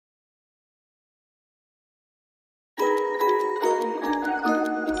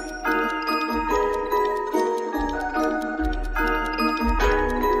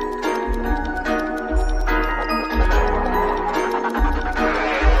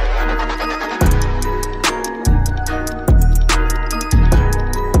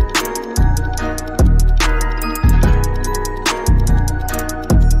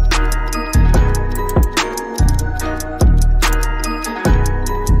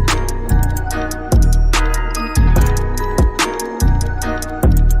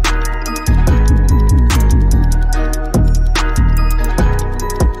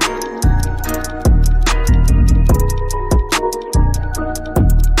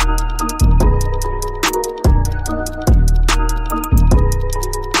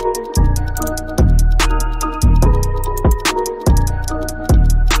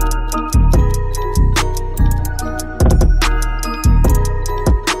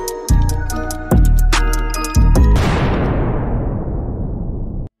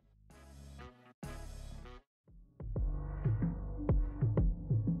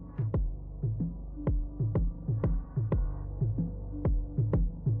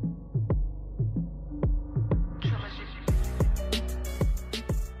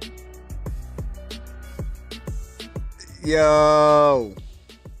Yo,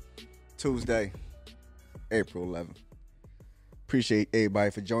 Tuesday, April 11th. Appreciate everybody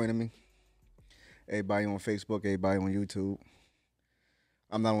for joining me. Everybody on Facebook, everybody on YouTube.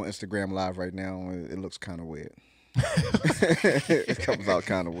 I'm not on Instagram Live right now. It looks kind of weird. It comes out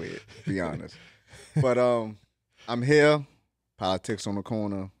kind of weird, to be honest. But I'm here. Politics on the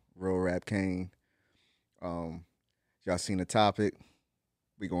corner. Real Rap Kane. Y'all seen the topic.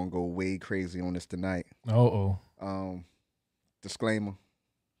 We gonna go way crazy on this tonight. Disclaimer.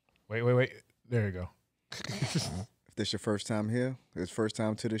 Wait. There you go. If this your first time here, it's first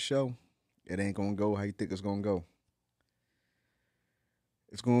time to the show, it ain't gonna go how you think it's gonna go.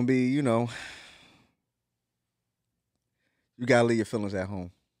 It's gonna be, you gotta leave your feelings at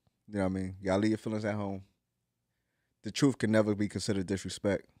home. You know what I mean? You gotta leave your feelings at home. The truth can never be considered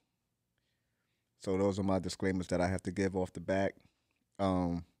disrespect. So those are my disclaimers that I have to give off the back.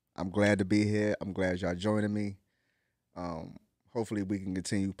 I'm glad to be here. I'm glad y'all joining me. Hopefully we can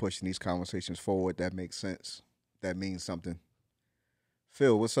continue pushing these conversations forward. That makes sense. That means something.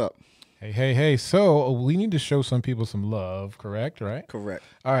 Phil, what's up? Hey. So we need to show some people some love, correct? Right? Correct.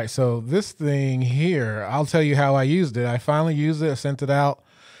 All right. So this thing here, I'll tell you how I used it. I finally used it. I sent it out.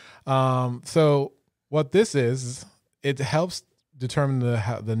 So what this is, it helps determine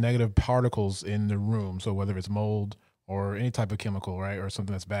the negative particles in the room. So whether it's mold or any type of chemical, right, or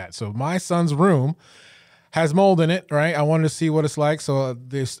something that's bad. So my son's room has mold in it, right? I wanted to see what it's like. So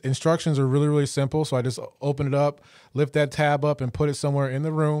these instructions are really, really simple. So I just open it up, lift that tab up, and put it somewhere in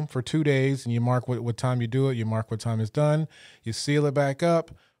the room for 2 days. And you mark what time you do it. You mark what time it's done. You seal it back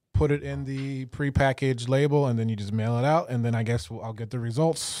up, put it in the prepackaged label, and then you just mail it out. And then I guess I'll get the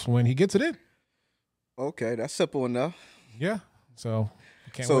results when he gets it in. Okay, that's simple enough. Yeah. So I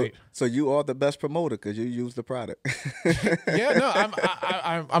can't wait. So you are the best promoter because you use the product. Yeah, no,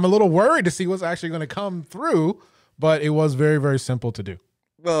 I'm a little worried to see what's actually going to come through, but it was very, very simple to do.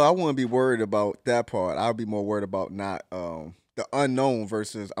 Well, I wouldn't be worried about that part. I'll be more worried about not the unknown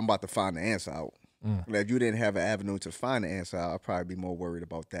versus I'm about to find the answer out. If you didn't have an avenue to find the answer out, I'd probably be more worried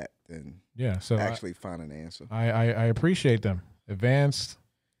about that than actually finding the answer. I appreciate them. Advanced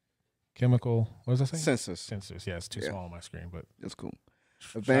chemical, what does that say? Sensors. Yeah, it's too small on my screen, but it's cool.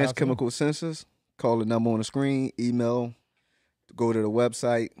 Advanced chemical sensors. Call the number on the screen. Email. Go to the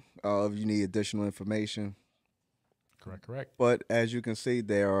website if you need additional information. Correct. But as you can see,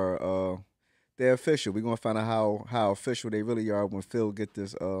 they're official. We're gonna find out how official they really are when Phil get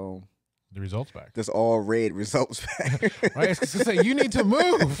this the results back. This all red results back. Right? It's to say you need to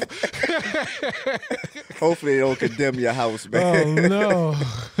move. Hopefully they don't condemn your house, man. Oh no.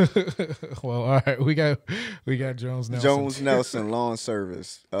 Well, all right. We got Jones Nelson. Jones Nelson Lawn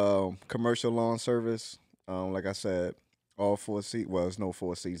Service. Commercial lawn service. Like I said, all 4 seasons. Well, it's no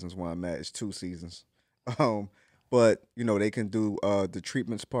 4 seasons where I'm at. It's 2 seasons. But they can do the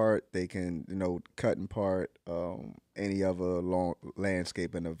treatments part. They can, cutting part. Any other lawn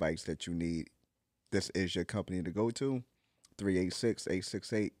landscaping advice that you need. This is your company to go to.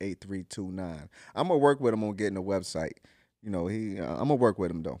 386-868-8329. I'm gonna work with him on getting a website. I'm gonna work with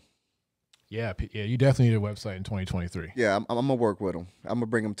him though. Yeah. You definitely need a website in 2023. Yeah, I'm gonna work with him. I'm gonna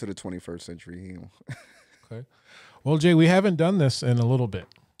bring him to the 21st century. Okay. Well, Jay, we haven't done this in a little bit.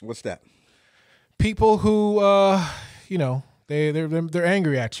 What's that? People who, they're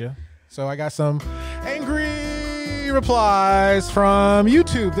angry at you. So I got some angry replies from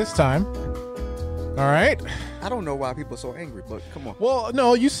YouTube this time. All right. I don't know why people are so angry, but come on. Well,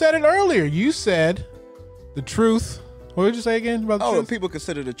 no, you said it earlier. You said the truth. What did you say again about the truth? People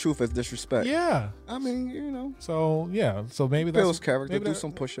consider the truth as disrespect. Yeah. I mean, So, yeah. So maybe Bill's that's... character, do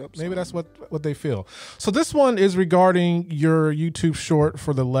some push-ups. Maybe that's what they feel. So this one is regarding your YouTube short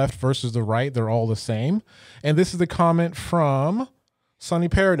for the left versus the right. They're all the same. And this is the comment from Sunny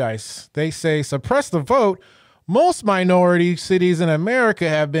Paradise. They say, suppress the vote. Most minority cities in America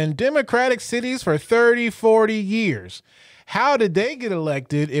have been Democratic cities for 30, 40 years. How did they get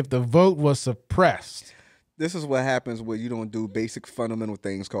elected if the vote was suppressed? This is what happens when you don't do basic fundamental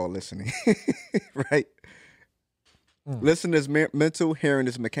things called listening, right? Listening is mental, hearing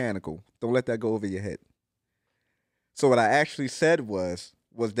is mechanical. Don't let that go over your head. So what I actually said was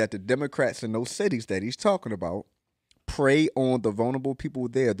that the Democrats in those cities that he's talking about prey on the vulnerable people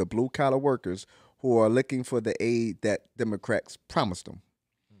there, the blue-collar workers who are looking for the aid that Democrats promised them.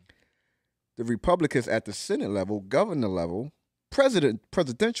 The Republicans at the Senate level, governor level,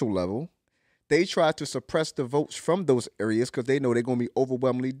 presidential level, they try to suppress the votes from those areas because they know they're going to be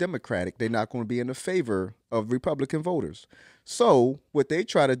overwhelmingly Democratic. They're not going to be in the favor of Republican voters. So what they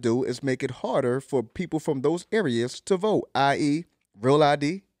try to do is make it harder for people from those areas to vote, i.e. Real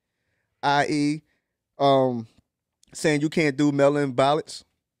ID, i.e. saying you can't do mail-in ballots.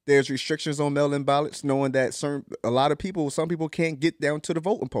 There's restrictions on mail-in ballots, knowing that some people can't get down to the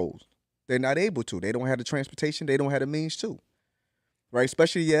voting polls. They're not able to. They don't have the transportation. They don't have the means to. Right?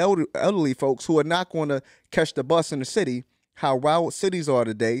 Especially your elderly folks who are not going to catch the bus in the city, how wild cities are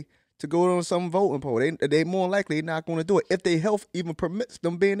today, to go on some voting poll. They more likely not going to do it if their health even permits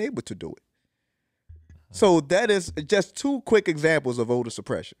them being able to do it. So that is just two quick examples of voter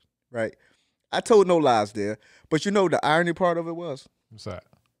suppression, right? I told no lies there, but you know the irony part of it was? What's that?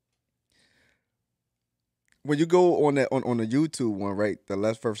 When you go on that on the YouTube one, right, the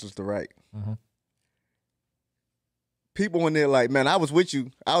left versus the right, people in there like, man, I was with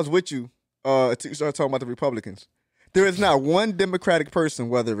you. To start talking about the Republicans. There is not one Democratic person,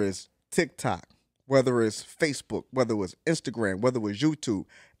 whether it's TikTok, whether it's Facebook, whether it was Instagram, whether it was YouTube.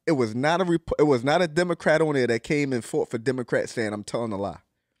 It was not a Democrat on there that came and fought for Democrats saying I'm telling a lie.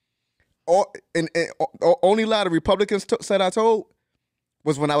 Only lie the Republicans said I told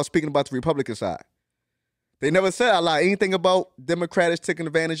was when I was speaking about the Republican side. They never said I lied anything about Democrats taking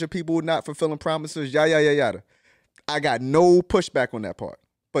advantage of people not fulfilling promises, yada. I got no pushback on that part.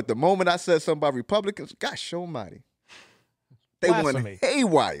 But the moment I said something about Republicans, gosh almighty, they went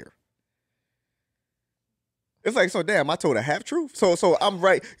haywire. It's like, so damn, I told a half truth. So I'm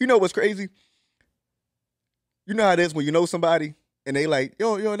right. You know what's crazy? You know how it is when you know somebody and they like,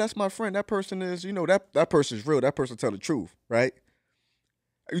 yo, that's my friend. That person is, that person's real. That person tell the truth, right?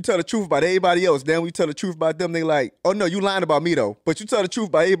 You tell the truth about everybody else. Then when you tell the truth about them, they like, oh no, you lying about me though. But you tell the truth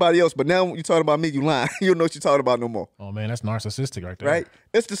about everybody else. But now when you talking about me, you lying. You don't know what you're talking about no more. Oh man, that's narcissistic right there. Right?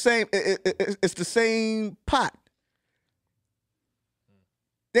 It's the same. It's the same pot.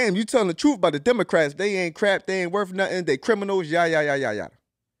 Damn, you telling the truth about the Democrats. They ain't crap. They ain't worth nothing. They criminals. Yada.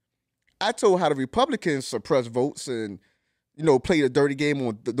 I told how the Republicans suppress votes and play the dirty game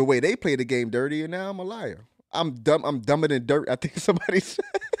on the way they play the game dirty. And now I'm a liar. I'm dumb. I'm dumber than dirt. I think somebody said.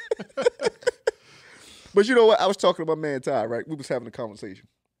 But you know what? I was talking to my man Ty, right? We was having a conversation.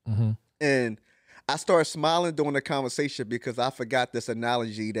 And I started smiling during the conversation because I forgot this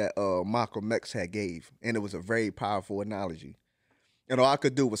analogy that Malcolm X had gave. And it was a very powerful analogy. And all I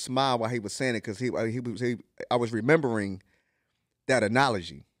could do was smile while he was saying it because I was remembering that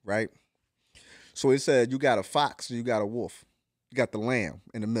analogy, right? So he said, you got a fox and you got a wolf. You got the lamb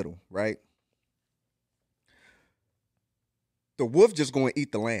in the middle, right? The wolf just going to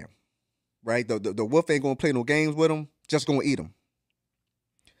eat the lamb, right? The wolf ain't going to play no games with him, just going to eat him.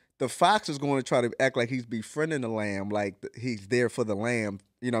 The fox is going to try to act like he's befriending the lamb, like he's there for the lamb,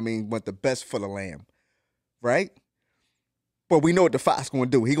 want the best for the lamb, right? But we know what the fox going to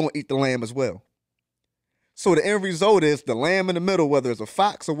do. He going to eat the lamb as well. So the end result is the lamb in the middle, whether it's a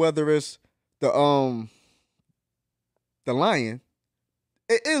fox or whether it's the lion,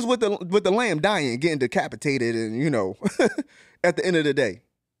 it is with the lamb dying, getting decapitated, and at the end of the day,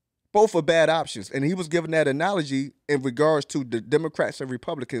 both are bad options. And he was giving that analogy in regards to the Democrats and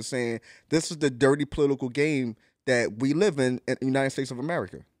Republicans, saying this is the dirty political game that we live in the United States of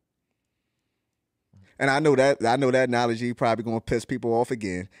America. And I know that analogy probably going to piss people off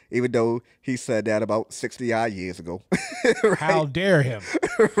again, even though he said that about 60 odd years ago. Right? How dare him?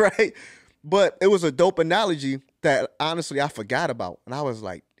 Right. But it was a dope analogy that honestly I forgot about. And I was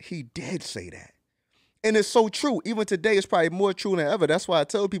like, he did say that. And it's so true. Even today, it's probably more true than ever. That's why I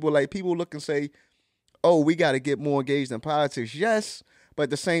tell people, like, people look and say, oh, we got to get more engaged in politics. Yes, but at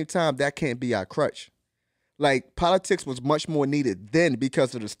the same time, that can't be our crutch. Like, politics was much more needed then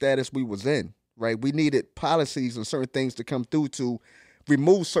because of the status we was in, right? We needed policies and certain things to come through to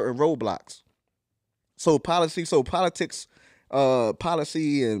remove certain roadblocks. So politics,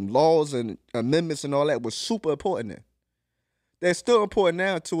 policy and laws and amendments and all that was super important then. They're still important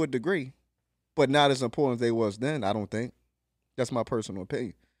now to a degree, but not as important as they was then, I don't think. That's my personal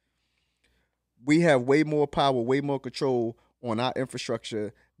opinion. We have way more power, way more control on our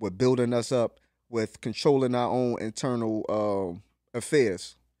infrastructure with building us up, with controlling our own internal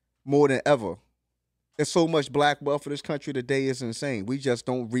affairs more than ever. There's so much black wealth in this country today is insane. We just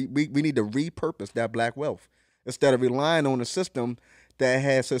don't, we need to repurpose that black wealth instead of relying on a system that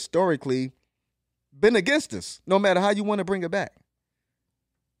has historically been against us, no matter how you want to bring it back.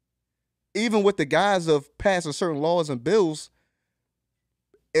 Even with the guise of passing certain laws and bills,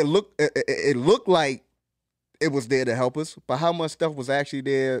 it looked like it was there to help us, but how much stuff was actually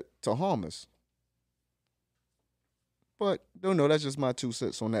there to harm us? But don't know. That's just my 2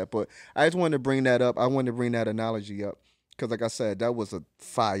 cents on that. But I just wanted to bring that up. I wanted to bring that analogy up because, like I said, that was a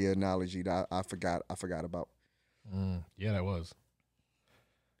fire analogy that I forgot about. Yeah, that was.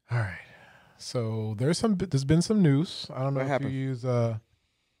 All right. So there's been some news. I don't know if you use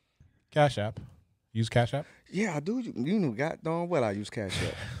Cash App. use Cash App? Yeah, I do. You know, goddamn well I use Cash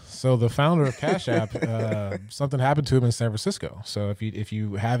App. So the founder of Cash App, something happened to him in San Francisco. So if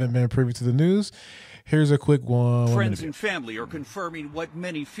you haven't been privy to the news, here's a quick one. Friends and family are confirming what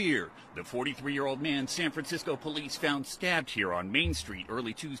many fear. The 43-year-old man San Francisco police found stabbed here on Main Street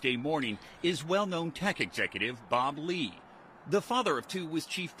early Tuesday morning is well-known tech executive Bob Lee. The father of two was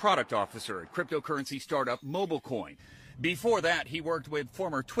chief product officer at cryptocurrency startup MobileCoin. Before that, he worked with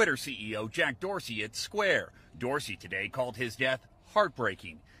former Twitter CEO Jack Dorsey at Square. Dorsey today called his death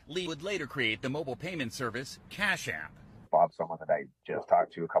heartbreaking. Lee would later create the mobile payment service Cash App. Bob, someone that I just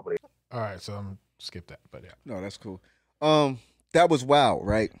talked to a couple of days. All right, so I'm skip that, but yeah. No, that's cool. That was wild,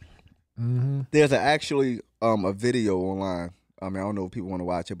 right? Mm-hmm. There's actually a video online. I mean, I don't know if people want to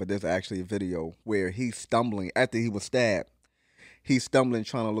watch it, but there's actually a video where he's stumbling after he was stabbed. He's stumbling,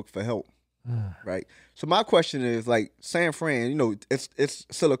 trying to look for help. Right. So my question is, like, San Fran, you know, it's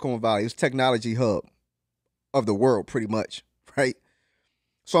Silicon Valley, it's technology hub of the world, pretty much, right?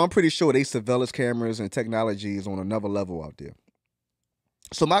 So I'm pretty sure they surveillance cameras and technology is on another level out there.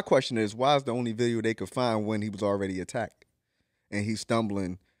 So my question is, why is the only video they could find when he was already attacked and he's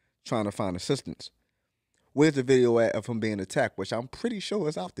stumbling, trying to find assistance? Where's the video of him being attacked, which I'm pretty sure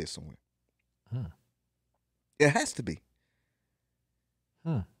is out there somewhere? It has to be.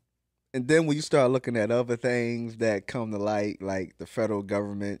 And then when you start looking at other things that come to light, like the federal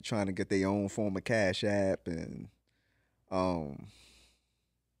government trying to get their own form of Cash App, and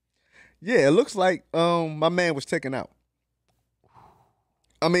yeah, it looks like my man was taken out.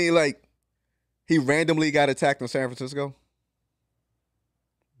 I mean, like, he randomly got attacked in San Francisco.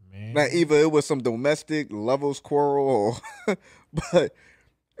 Man. Like, either it was some domestic lovers quarrel, or but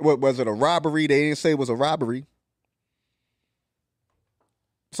what was it, a robbery? They didn't say it was a robbery.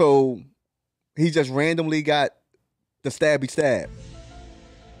 So he just randomly got the stabby stab.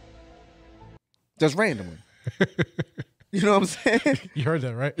 Just randomly. You know what I'm saying? You heard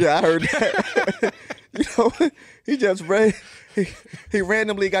that, right? Yeah, I heard that. You know, he just he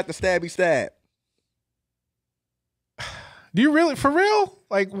randomly got the stabby stab. Do you really, for real?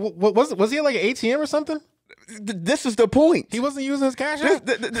 Like, what was he at like an ATM or something? This is the point. He wasn't using his Cash App.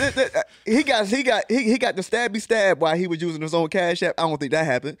 He got the stabby stab while he was using his own Cash App. I don't think that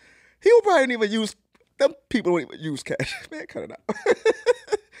happened. He probably didn't even use, them people don't even use Cash App. Man, cut it out.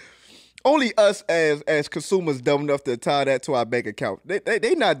 Only us as consumers dumb enough to tie that to our bank account.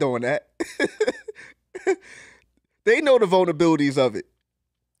 They not doing that. They know the vulnerabilities of it.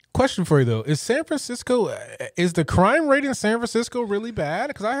 Question for you though: is the crime rate in San Francisco really bad?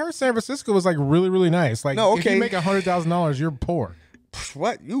 Because I heard San Francisco was like really, really nice. Like, no, okay. If you make $100,000, you're poor.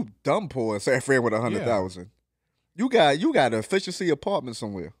 What? You dumb poor in San Fran with 100,000? Yeah. You got an efficiency apartment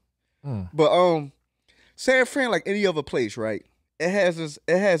somewhere. But San Fran, like any other place, right? It has its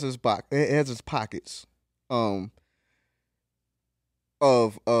pockets of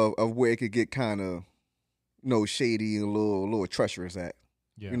where it could get kind of, you know, shady and a little treacherous at.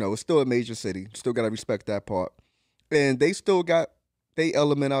 Yeah. You know, it's still a major city. Still got to respect that part. And they still got they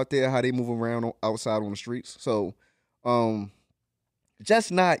element out there, how they move around outside on the streets. So,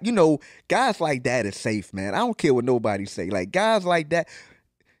 just not, you know, guys like that is safe, man. I don't care what nobody say. Like, guys like that,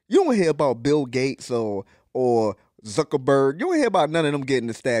 you don't hear about Bill Gates or Zuckerberg. You don't hear about none of them getting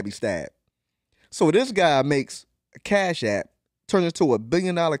the stabby stab. So this guy makes a Cash App, turns into $1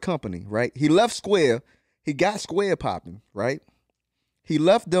 billion company, right? He left Square. He got Square popping, right? He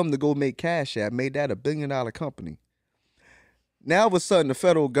left them to go make Cash App, made that $1 billion company. Now, all of a sudden, the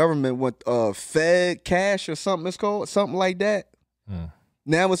federal government went Fed Cash or something it's called, something like that.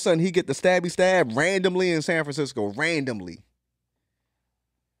 Now, all of a sudden, he get the stabby stab randomly in San Francisco, randomly.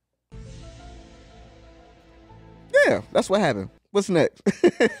 Yeah, that's what happened. What's next?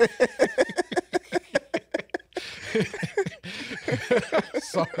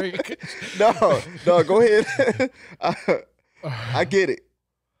 Sorry. No, go ahead. I get it.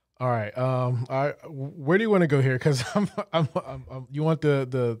 All right. Where do you want to go here? Because you want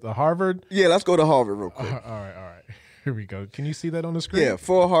the Harvard? Yeah, let's go to Harvard real quick. All right. Here we go. Can you see that on the screen? Yeah,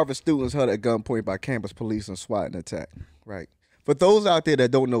 4 Harvard students held at gunpoint by campus police in swatting attack. Right. For those out there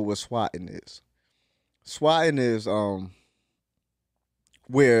that don't know what swatting is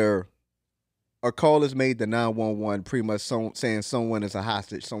where a call is made to 911, pretty much saying someone is a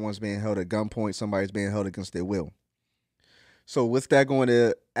hostage, someone's being held at gunpoint, somebody's being held against their will. So what's that going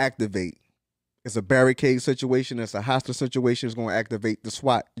to activate? It's a barricade situation. It's a hostage situation. It's going to activate the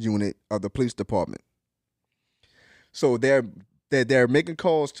SWAT unit of the police department. So they're making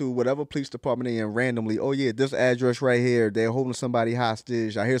calls to whatever police department they're in randomly. Oh yeah, this address right here, they're holding somebody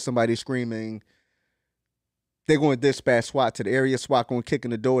hostage. I hear somebody screaming. They're going to dispatch SWAT to the area. SWAT going to kick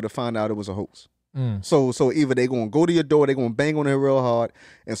in the door to find out it was a hoax. So either they gonna go to your door, they gonna bang on it real hard,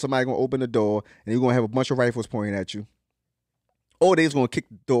 and somebody gonna open the door, and you're gonna have a bunch of rifles pointing at you, or they just gonna kick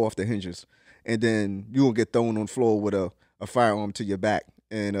the door off the hinges, and then you gonna get thrown on the floor with a firearm to your back,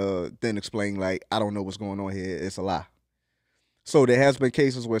 and then explain like, I don't know what's going on here, it's a lie. So there has been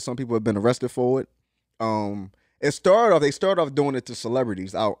cases where some people have been arrested for it. They started off doing it to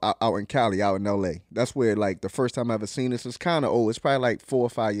celebrities out in Cali, out in LA. That's where like the first time I ever seen this. It's kind of old. It's probably like 4 or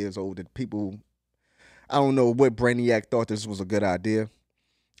 5 years old. That people, I don't know what brainiac thought this was a good idea.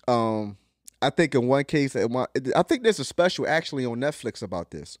 I think in one case, I think there's a special actually on Netflix about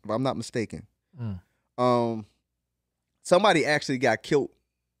this, if I'm not mistaken. Somebody actually got killed.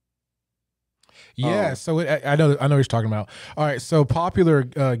 Yeah, so I know what you're talking about. All right, so popular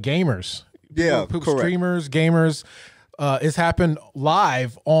gamers, correct. streamers, gamers, it's happened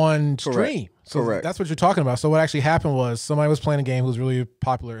live on stream. So Correct. That's what you're talking about. So what actually happened was somebody was playing a game who was really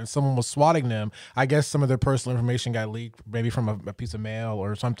popular, and someone was swatting them. I guess some of their personal information got leaked, maybe from a piece of mail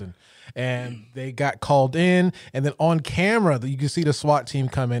or something, and they got called in, and then on camera you can see the SWAT team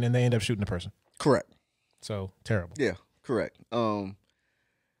come in, and they end up shooting the person. Correct. So terrible. Yeah, correct.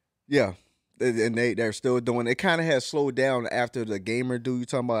 Yeah. And they're still doing it. Kind of has slowed down after the gamer dude you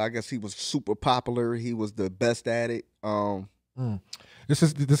talking about. I guess he was super popular. He was the best at it.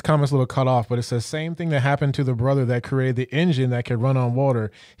 This comment's a little cut off, but it says same thing that happened to the brother that created the engine that could run on water.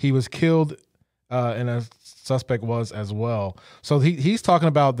 He was killed, and a suspect was as well. So he's talking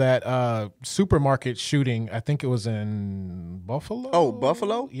about that supermarket shooting. I think it was in Buffalo. Oh,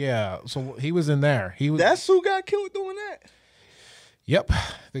 Buffalo? Yeah. So he was in there. That's who got killed doing that? Yep,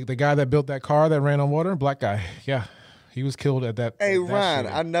 the guy that built that car that ran on water, black guy. Yeah, he was killed at that. Hey, Ryan,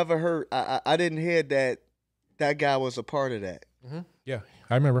 shooting. I never heard. I didn't hear that guy was a part of that. Mm-hmm. Yeah,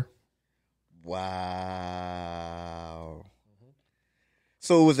 I remember. Wow.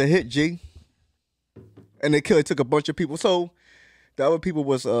 So it was a hit, G, and they took a bunch of people. So the other people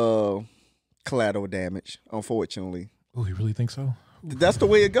was collateral damage, unfortunately. Oh, you really think so? That's the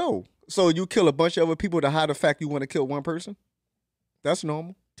way it go. So you kill a bunch of other people to hide the fact you want to kill one person? That's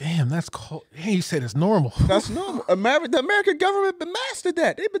normal. Damn, that's cold. Hey, you said it's normal. That's normal. The American government been mastered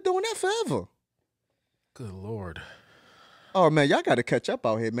that. They've been doing that forever. Good Lord. Oh, man, y'all got to catch up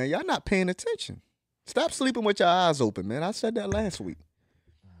out here, man. Y'all not paying attention. Stop sleeping with your eyes open, man. I said that last week.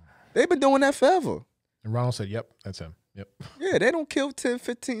 They've been doing that forever. And Ronald said, yep, that's him. Yep. Yeah, they don't kill 10,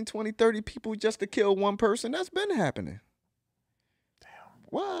 15, 20, 30 people just to kill one person. That's been happening. Damn.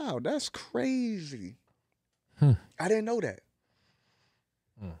 Wow, that's crazy. I didn't know that.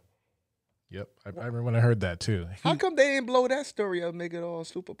 Yep, I remember when I heard that too. How come they ain't blow that story up, make it all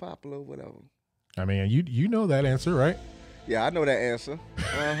super popular or whatever? I mean, you know that answer, right? Yeah, I know that answer.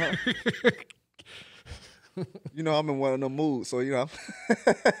 You know, I'm in one of them moods, so you know.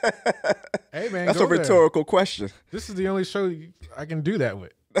 Hey man, that's a rhetorical question. This is the only show I can do that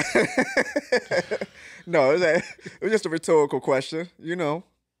with. No, it was just a rhetorical question. You know,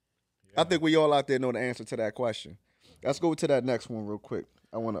 yeah. I think we all out there know the answer to that question. Let's go to that next one real quick.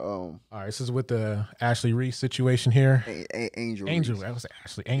 I want to. All right, this is with the Ashley Reese situation here. Angel Reese. I was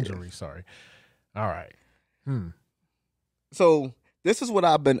Ashley Angel Reese. Sorry. All right. So this is what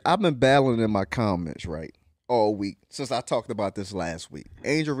I've been battling in my comments right all week since I talked about this last week.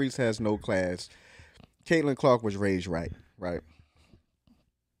 Angel Reese has no class. Caitlin Clark was raised right.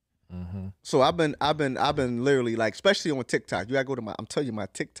 Mm-hmm. So I've been literally like, especially on TikTok. You gotta go to I'm telling you, my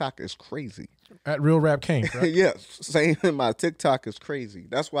TikTok is crazy. At Real Rap King, right? Yes, same. My TikTok is crazy.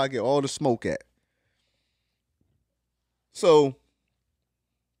 That's where I get all the smoke at. So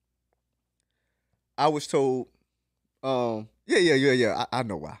I was told, yeah. I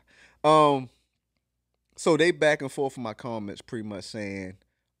know why. So they back and forth in my comments, pretty much saying,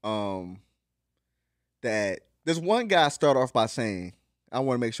 that there's one guy start off by saying, I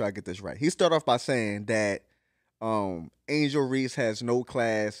want to make sure I get this right. He started off by saying that Angel Reese has no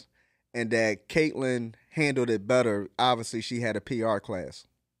class and that Caitlin handled it better. Obviously, she had a PR class.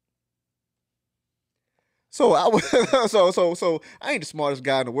 So I was so I ain't the smartest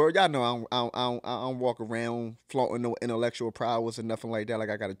guy in the world. Y'all know I don't walk around flaunting no intellectual prowess and nothing like that. Like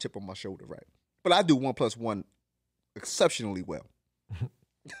I got a chip on my shoulder, right? But I do 1 + 1 exceptionally well,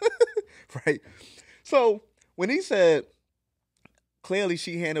 right? So when he said clearly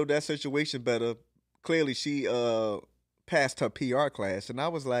she handled that situation better, clearly she passed her PR class, and I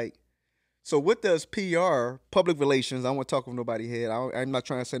was like, so what does PR, public relations, I don't want to talk with nobody here. I'm not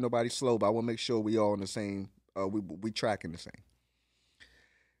trying to say nobody slow, but I want to make sure we all in the same, we tracking the same.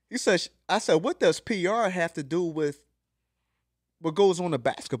 He said, I said, what does PR have to do with what goes on the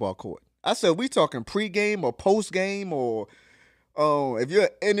basketball court? I said, we talking pregame or postgame or If you're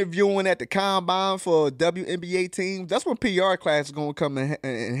interviewing at the combine for a WNBA team, that's when PR class is gonna come in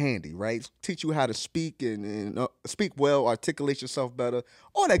handy, right? Teach you how to speak and speak well, articulate yourself better,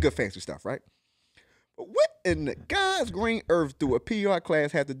 all that good fancy stuff, right? But what in the God's green earth do a PR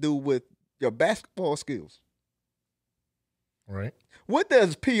class have to do with your basketball skills? Right. What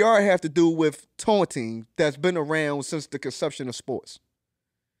does PR have to do with taunting that's been around since the conception of sports?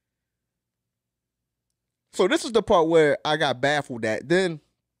 So this is the part where I got baffled at. Then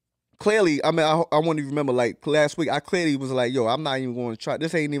clearly, I mean, I want to remember, like, last week, I clearly was like, yo, I'm not even going to try.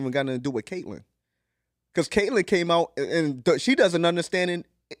 This ain't even got nothing to do with Caitlyn. Because Caitlyn came out, and she doesn't understand it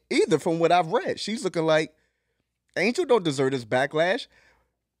either from what I've read. She's looking like, Angel don't deserve this backlash.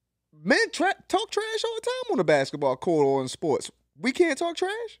 Men talk trash all the time on the basketball court or in sports. We can't talk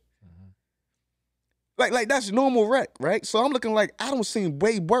trash? Like that's normal rec, right? So I'm looking like, I don't seem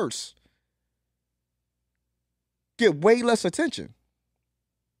way worse. Get way less attention.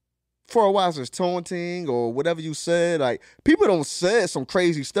 For a while, it's taunting or whatever you said. Like, people don't say some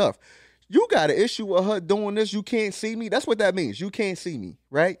crazy stuff. You got an issue with her doing this, you can't see me. That's what that means. You can't see me,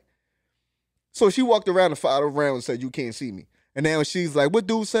 right? So she walked around the final round and said, you can't see me. And now she's like, what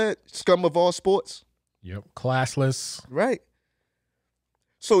dude said? Scum of all sports. Yep. Classless. Right.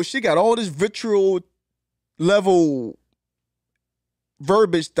 So she got all this vitriol level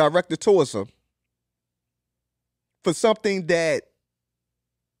verbiage directed towards her for something that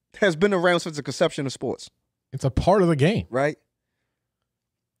has been around since the conception of sports. It's a part of the game. Right?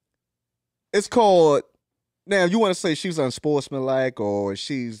 It's called, now you want to say she's unsportsmanlike or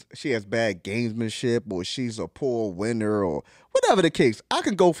she has bad gamesmanship or she's a poor winner or whatever the case. I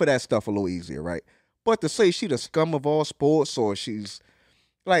can go for that stuff a little easier, right? But to say she the scum of all sports or she's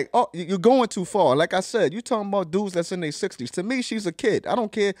like, oh, you're going too far. Like I said, you're talking about dudes that's in their 60s. To me, she's a kid. I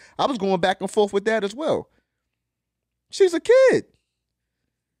don't care. I was going back and forth with that as well. She's a kid.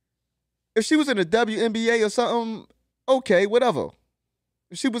 If she was in the WNBA or something, okay, whatever.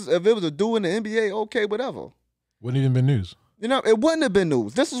 If it was a dude in the NBA, okay, whatever. Wouldn't even been news. You know, it wouldn't have been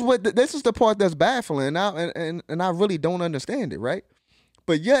news. This is the part that's baffling, and I really don't understand it, right?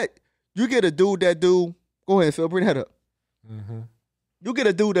 But yet, you get a dude that do. Go ahead, Phil, bring that up. Mm-hmm. You get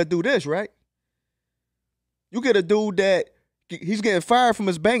a dude that do this, right? You get a dude that he's getting fired from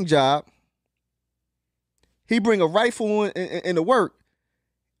his bank job. He bring a rifle in to work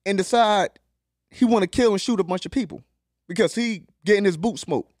and decide he want to kill and shoot a bunch of people because he getting his boot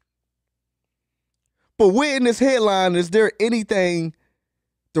smoked. But where in this headline is there anything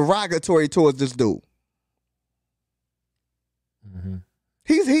derogatory towards this dude? Mm-hmm.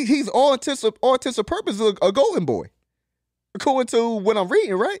 He's all intents and purposes a golden boy, according to what I'm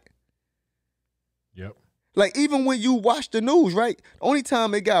reading, right? Yep. Like, even when you watch the news, right? The only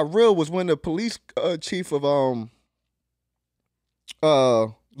time it got real was when the police chief of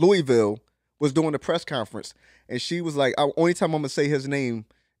Louisville was doing the press conference, and she was like, only time I'm gonna say his name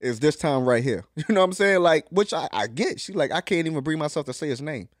is this time right here. You know what I'm saying? Like, which I get. She's like, I can't even bring myself to say his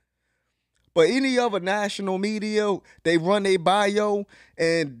name. But any other national media, they run their bio,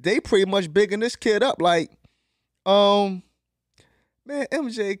 and they pretty much bigging this kid up. Like, man,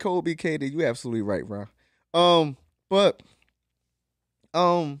 MJ, Kobe, KD, you absolutely right, Ron. But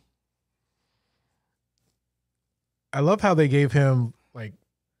I love how they gave him like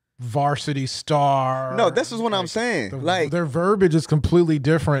varsity star. No, this is what I'm saying. Like, their verbiage is completely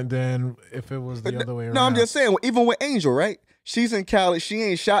different than if it was the other way around. No, I'm just saying, even with Angel, right? She's in college. She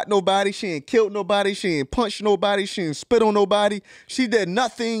ain't shot nobody. She ain't killed nobody. She ain't punched nobody. She ain't spit on nobody. She did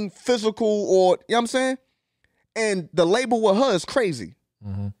nothing physical or, you know what I'm saying? And the label with her is crazy.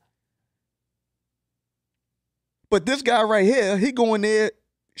 Mm-hmm. But this guy right here, he go in there,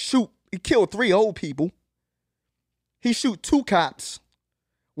 he killed 3 old people. He shoot 2 cops.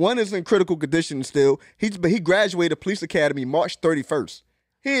 One is in critical condition still. He graduated police academy March 31st.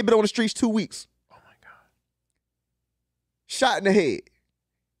 He ain't been on the streets 2 weeks. Oh my God. Shot in the head.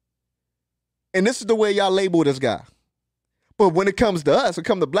 And this is the way y'all label this guy. But when it comes to us, when it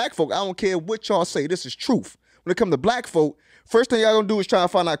comes to black folk, I don't care what y'all say. This is truth. When it comes to black folk, first thing y'all gonna do is try to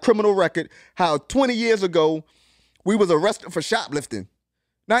find out criminal record, how 20 years ago, we was arrested for shoplifting.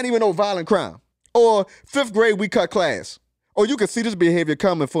 Not even no violent crime. Or 5th grade, we cut class. Or you can see this behavior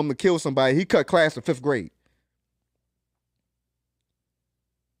coming from him to kill somebody. He cut class in 5th grade.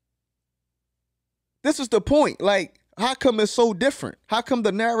 This is the point. Like, how come it's so different? How come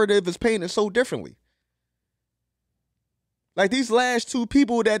the narrative is painted so differently? Like, these last 2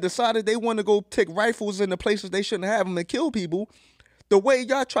 people that decided they want to go take rifles in the places they shouldn't have them and kill people, the way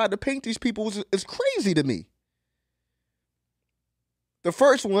y'all tried to paint these people is crazy to me. The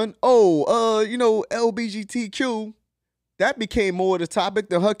first one, LBGTQ That became more of the topic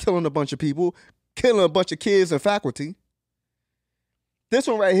than her killing a bunch of people, killing a bunch of kids and faculty. This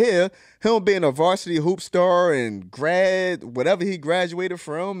one right here, him being a varsity hoop star and whatever he graduated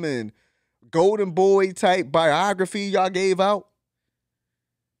from, and Golden Boy type biography y'all gave out.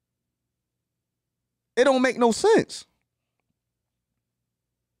 It don't make no sense.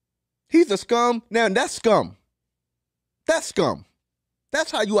 He's a scum. Now that's scum. That's scum.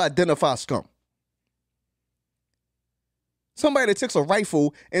 That's how you identify scum. Somebody that takes a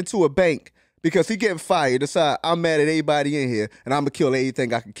rifle into a bank because he getting fired, decide I'm mad at everybody in here and I'm going to kill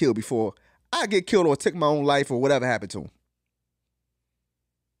everything I can kill before I get killed or take my own life or whatever happened to him.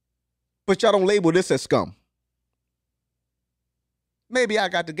 But y'all don't label this as scum. Maybe I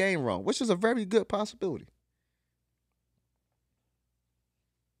got the game wrong, which is a very good possibility.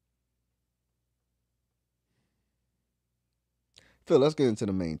 Phil, let's get into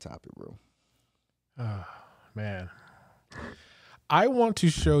the main topic, bro. Oh, man. I want to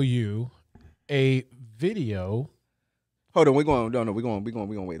show you a video. Hold on, we're going to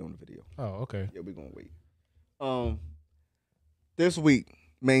wait on the video. Oh, okay. Yeah, we're going to wait. This week,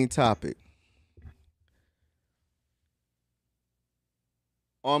 main topic.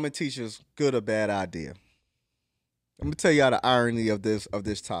 Arming teachers, good or bad idea? Let me tell y'all the irony of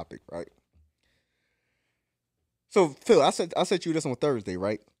this topic, right? So, Phil, I sent you this on Thursday,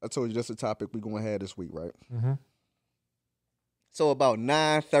 right? I told you this is a topic we're going to have this week, right? Mm-hmm. So about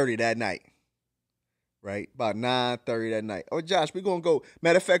 9:30 that night, right? About 9:30 that night. Oh, Josh, we're going to go.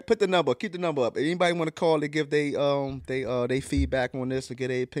 Matter of fact, keep the number up. If anybody want to call to give they feedback on this or get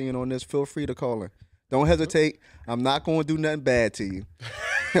their opinion on this, feel free to call in. Don't hesitate. I'm not going to do nothing bad to you.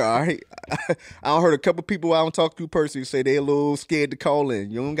 All right? I heard a couple people I don't talk to personally say they a little scared to call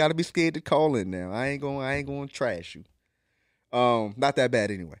in. You don't got to be scared to call in now. I ain't going to trash you. Not that bad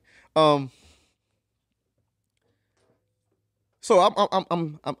anyway. So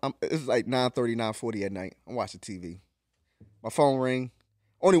I'm it's like 9:30, 9:40 at night. I'm watching TV. My phone ring.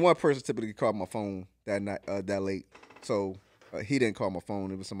 Only one person typically called my phone that night, that late. So he didn't call my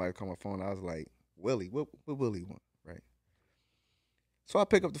phone. It was somebody called my phone. I was like, Willie, what Willie want, right? So I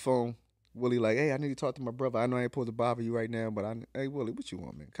pick up the phone. Willie like, hey, I need to talk to my brother. I know I ain't supposed to bother you right now, but hey, Willie, what you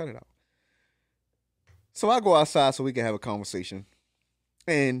want, man? Cut it out. So I go outside so we can have a conversation.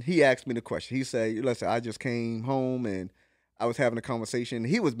 And he asked me the question. He said, listen, I just came home and I was having a conversation.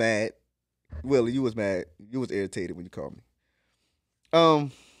 He was mad. Willie, you was mad. You was irritated when you called me.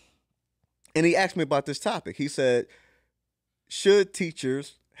 And he asked me about this topic. He said, should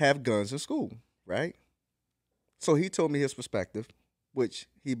teachers have guns in school, right? So he told me his perspective, which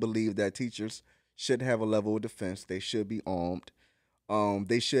he believed that teachers should have a level of defense. They should be armed.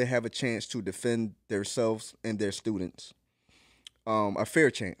 They should have a chance to defend themselves and their students. A fair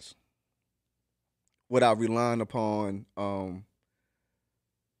chance. Without relying upon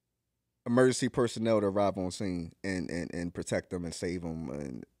emergency personnel to arrive on scene and protect them and save them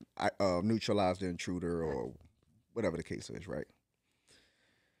and neutralize the intruder or whatever the case is, right?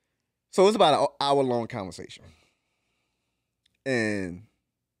 So it's about an hour-long conversation. And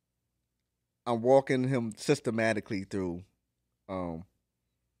I'm walking him systematically through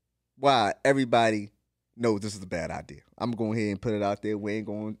why everybody knows this is a bad idea. I'm going ahead and put it out there. We ain't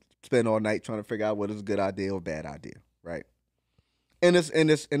going to spend all night trying to figure out what is a good idea or a bad idea, right? And it's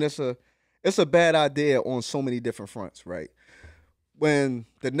a bad idea on so many different fronts, right? When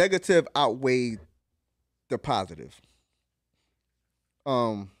the negative outweighed the positive,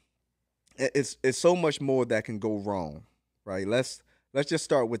 it's so much more that can go wrong, right? Let's just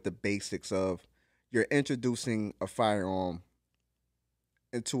start with the basics of you're introducing a firearm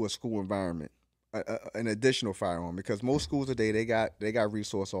into a school environment. An additional firearm, because most schools today they got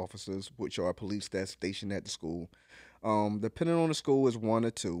resource officers, which are police that's stationed at the school. Depending on the school, is 1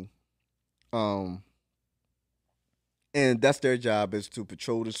 or 2, and that's their job, is to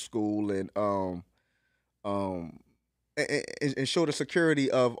patrol the school and ensure the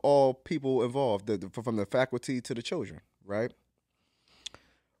security of all people involved, from the faculty to the children, right?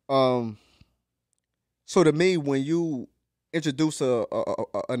 So to me, when you introduce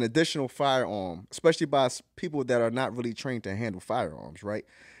an additional firearm, especially by people that are not really trained to handle firearms, right?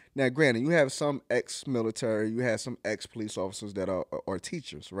 Now, granted, you have some ex-military, you have some ex-police officers that are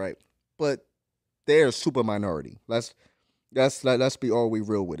teachers, right? But they're a super minority. Let's be all we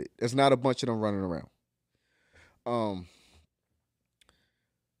real with it. There's not a bunch of them running around.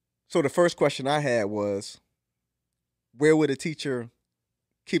 So the first question I had was, where would a teacher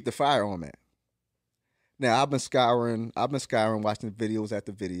keep the firearm at? Now, I've been scouring, watching videos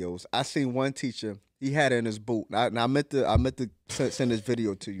after videos. I seen one teacher, He had it in his boot. I meant to send this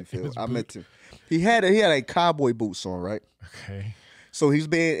video to you, Phil. I meant to. He had a cowboy boots on, right? Okay. So he's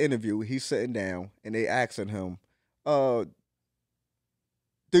being interviewed. He's sitting down, and they asking him, do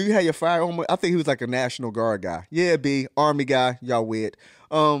you have your firearm? I think he was like a National Guard guy. Yeah, B, Army guy. Y'all weird.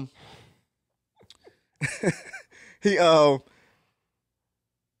 He was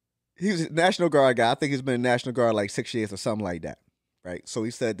a National Guard guy. I think he's been a National Guard like 6 years or something like that. Right. So he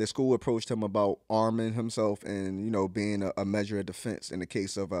said the school approached him about arming himself and, being a measure of defense in the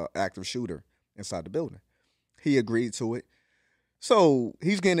case of an active shooter inside the building. He agreed to it. So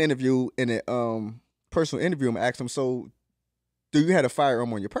he's getting interviewed in a personal interview. I'm asking him, so do you have a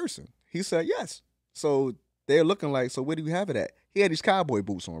firearm on your person? He said, yes. So they're looking like, so where do you have it at? He had these cowboy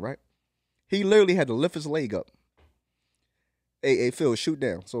boots on, right? He literally had to lift his leg up. Hey, Phil, shoot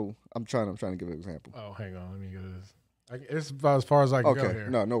down. So I'm trying to give an example. Oh, hang on. Let me get this. It's about as far as I can go here.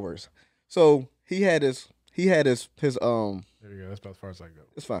 No worries. So he had his there you go. That's about as far as I can go.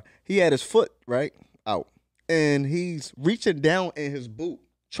 It's fine. He had his foot right out, and he's reaching down in his boot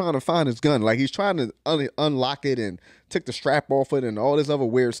trying to find his gun. Like he's trying to unlock it and take the strap off it and all this other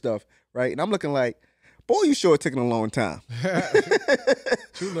weird stuff, right? And I'm looking like, boy, you sure taking a long time.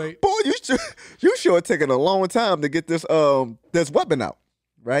 Too late. Boy, you sure taking a long time to get this weapon out,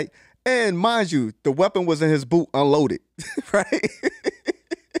 right? And mind you, the weapon was in his boot unloaded, right?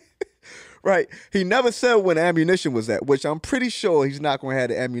 Right. He never said when the ammunition was at, which I'm pretty sure he's not going to have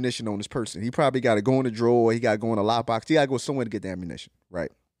the ammunition on this person. He probably got to go in the drawer. He got to go in a lockbox. He got to go somewhere to get the ammunition,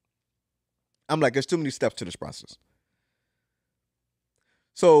 right? I'm like, there's too many steps to this process.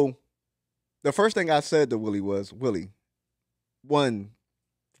 So the first thing I said to Willie was, Willie, one,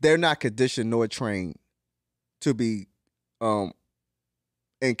 they're not conditioned nor trained to be in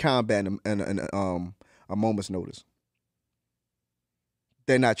combat in a moment's notice.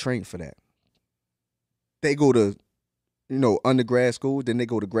 They're not trained for that. They go to, undergrad school, then they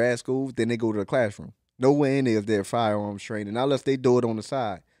go to grad school, then they go to the classroom. Nowhere in there is their firearms training, unless they do it on the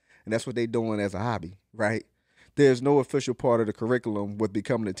side. And that's what they're doing as a hobby, right? There's no official part of the curriculum with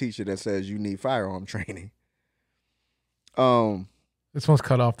becoming a teacher that says you need firearm training. This one's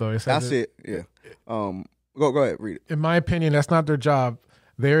cut off, though. That's it, yeah. Go ahead, read it. In my opinion, that's not their job.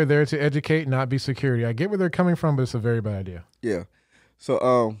 They're there to educate, not be security. I get where they're coming from, but it's a very bad idea. Yeah.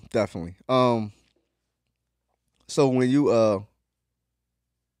 So, definitely. So when you,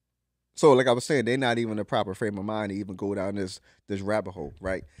 so like I was saying, they're not even in a proper frame of mind to even go down this rabbit hole,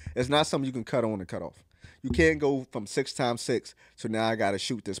 right? It's not something you can cut on and cut off. You can't go from 6x6 to now I got to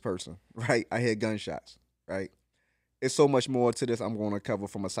shoot this person, right? I hear gunshots, right? It's so much more to this I'm going to cover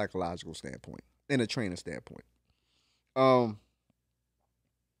from a psychological standpoint and a training standpoint.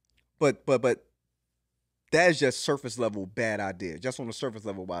 But that's just surface level bad idea. Just on the surface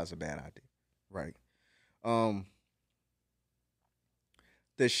level, why it's a bad idea, right?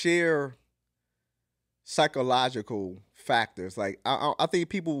 The sheer psychological factors, like I think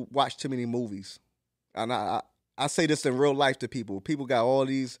people watch too many movies, and I say this in real life to people. People got all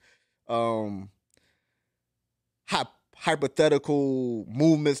these hypothetical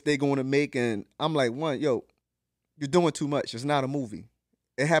movements they're going to make, and I'm like, you're doing too much. It's not a movie.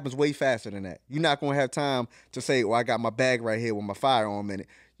 It happens way faster than that. You're not going to have time to say, I got my bag right here with my firearm in it.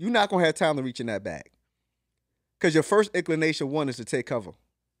 You're not going to have time to reach in that bag. Because your first inclination, one, is to take cover.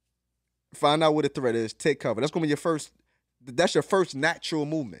 Find out what the threat is, take cover. That's going to be that's your first natural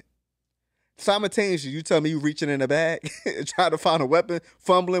movement. Simultaneously, you tell me you reaching in the bag and trying to find a weapon,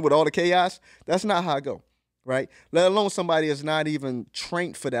 fumbling with all the chaos. That's not how I go, right? Let alone somebody that's not even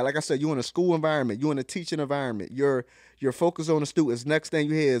trained for that. Like I said, you're in a school environment. You're in a teaching environment. You're focused on the students. Next thing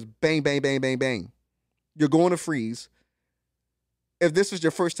you hear is bang, bang, bang, bang, bang. You're going to freeze. If this is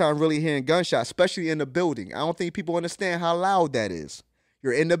your first time really hearing gunshots, especially in the building, I don't think people understand how loud that is.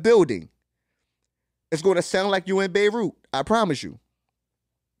 You're in the building. It's going to sound like you're in Beirut. I promise you.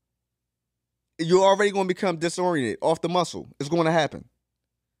 You're already going to become disoriented, off the muscle. It's going to happen.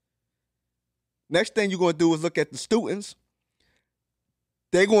 Next thing you're going to do is look at the students.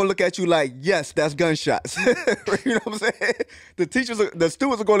 They're going to look at you like, yes, that's gunshots. You know what I'm saying? The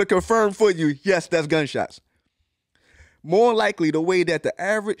students are going to confirm for you, yes, that's gunshots. More likely, the way that the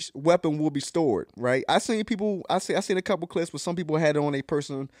average weapon will be stored, right? I seen a couple clips where some people had it on a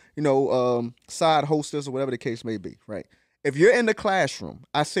person, side holsters or whatever the case may be, right? If you're in the classroom,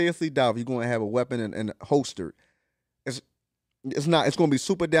 I seriously doubt if you're going to have a weapon and holstered. It's going to be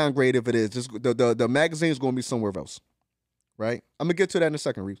super downgrade if it is. The magazine is going to be somewhere else. Right? I'm going to get to that in a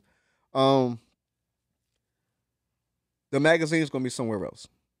second, Reeves. The magazine is going to be somewhere else.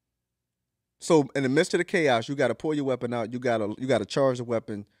 So in the midst of the chaos, you got to pull your weapon out. You got to charge the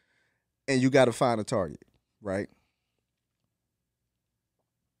weapon. and you got to find a target, right?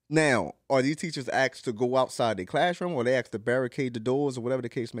 Now, are these teachers asked to go outside their classroom, or they asked to barricade the doors, or whatever the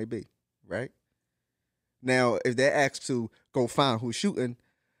case may be, right? Now, if they're asked to go find who's shooting,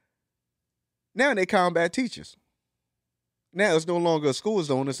 now they combat teachers. Now it's no longer a school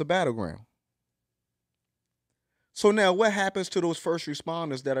zone, it's a battleground. So now what happens to those first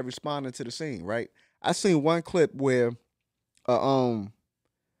responders that are responding to the scene, right? I seen one clip where a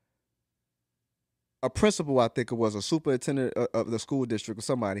principal, I think it was, a superintendent of the school district or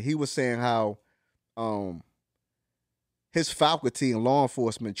somebody, he was saying how his faculty and law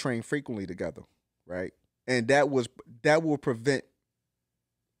enforcement train frequently together, right? And that will prevent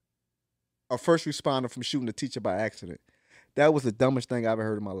a first responder from shooting a teacher by accident. That was the dumbest thing I've ever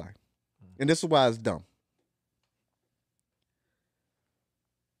heard in my life. And this is why it's dumb.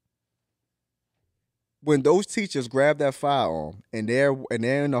 When those teachers grab that firearm and they're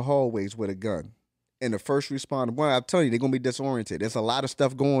in the hallways with a gun, and the first responder, well, I'm telling you, they're going to be disoriented. There's a lot of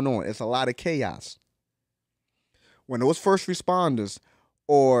stuff going on. It's a lot of chaos. When those first responders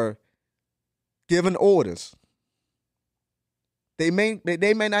are giving orders, they may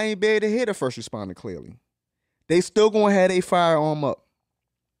not even be able to hear the first responder clearly. They still going to have a firearm up.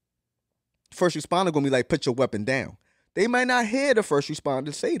 First responder going to be like, put your weapon down. They might not hear the first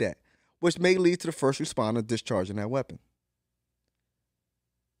responder say that, which may lead to the first responder discharging that weapon.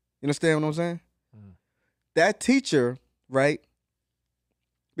 You understand what I'm saying? That teacher, right?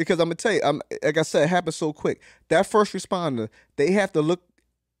 Because I'm going to tell you, like I said, it happens so quick. That first responder, they have to look,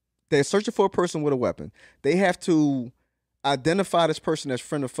 they're searching for a person with a weapon. They have to identify this person as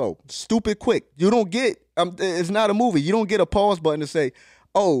friend or foe. Stupid quick. You don't get, it's not a movie. You don't get a pause button to say,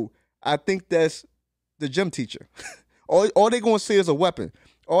 oh, I think that's the gym teacher. All they're going to see is a weapon.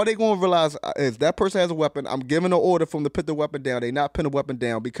 All they're going to realize is that person has a weapon. I'm giving an order for them to put the weapon down. They not putting the weapon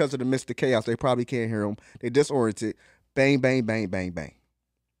down because of the midst of chaos. They probably can't hear them. They disoriented. Bang, bang, bang, bang, bang.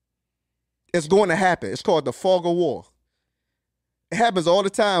 It's going to happen. It's called the fog of war. It happens all the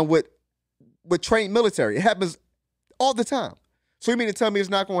time with trained military. It happens all the time. So you mean to tell me it's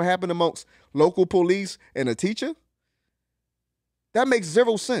not going to happen amongst local police and a teacher? That makes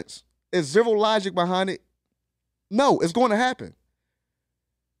zero sense. There's zero logic behind it. No, it's going to happen.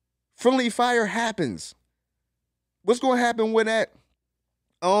 Friendly fire happens. What's going to happen when that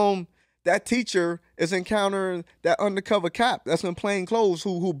teacher is encountering that undercover cop that's in plain clothes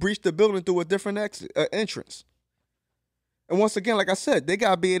who breached the building through a different entrance? And once again, like I said, they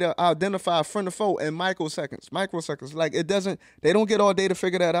got to be able to identify a friend or foe in microseconds. Like they don't get all day to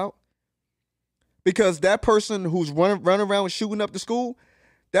figure that out. Because that person who's running around shooting up the school,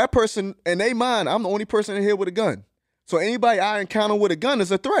 that person, in their mind, I'm the only person in here with a gun. So anybody I encounter with a gun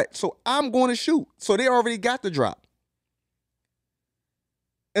is a threat. So I'm going to shoot. So they already got the drop.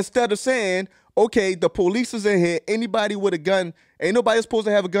 Instead of saying, okay, the police is in here. Anybody with a gun, ain't nobody supposed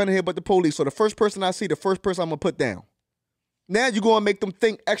to have a gun in here but the police. So the first person I see, the first person I'm going to put down. Now you're going to make them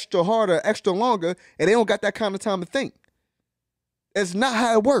think extra harder, extra longer, and they don't got that kind of time to think. It's not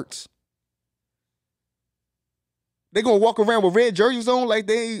how it works. They going to walk around with red jerseys on like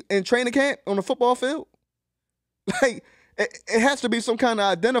they in training camp on the football field? Like, it has to be some kind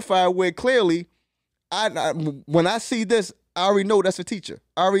of identifier where clearly, when I see this, I already know that's a teacher.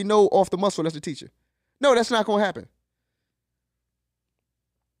 I already know off the muscle that's a teacher. No, that's not going to happen.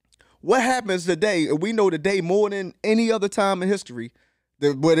 What happens today, and we know today more than any other time in history,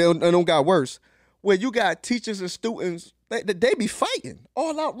 where they don't got worse, where you got teachers and students, they be fighting,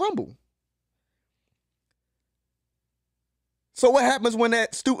 all out rumble. So what happens when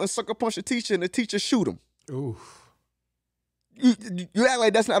that student sucker punch a teacher and the teacher shoot him? Ooh. You act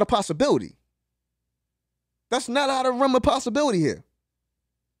like that's not a possibility. That's not out of the realm of possibility here.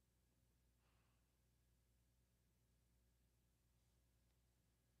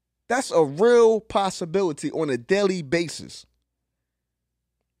 That's a real possibility on a daily basis.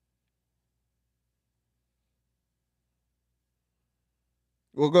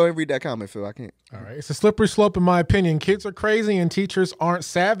 Well, go ahead and read that comment, Phil. I can't. All right. It's a slippery slope, in my opinion. Kids are crazy and teachers aren't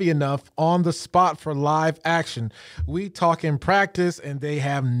savvy enough on the spot for live action. We talk in practice and they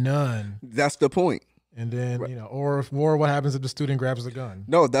have none. That's the point. And then, right. Or what happens if the student grabs the gun?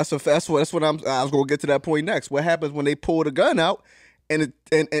 No, that's what I was going to get to that point next. What happens when they pull the gun out and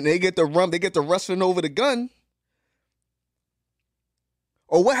they get to run, they get to wrestling over the gun?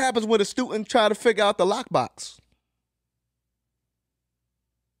 Or what happens when a student try to figure out the lockbox?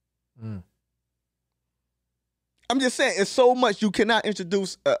 I'm just saying, it's so much. You cannot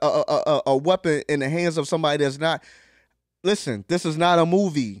introduce a weapon in the hands of somebody that's not. Listen, this is not a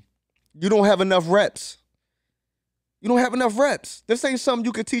movie. You don't have enough reps. You don't have enough reps. This ain't something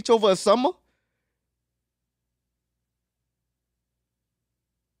you could teach over a summer.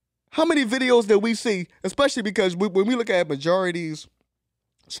 How many videos that we see, especially because when we look at majorities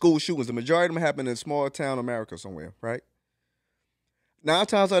school shootings, the majority of them happen in small town America somewhere, right? 9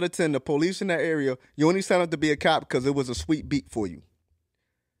 times out of 10, the police in that area, you only sign up to be a cop because it was a sweet beat for you.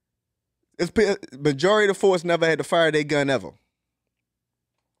 Majority of the force never had to fire their gun ever.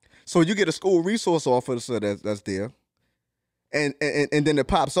 So you get a school resource officer that's there, and then it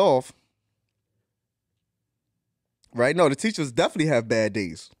pops off. Right? No, the teachers definitely have bad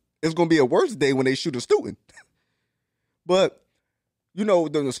days. It's going to be a worse day when they shoot a student. But, you know,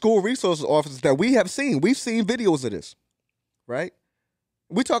 the school resource officers that we've seen videos of this, right?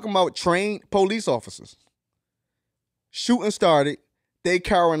 We're talking about trained police officers. Shooting started, they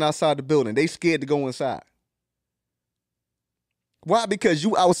cowering outside the building. They scared to go inside. Why? Because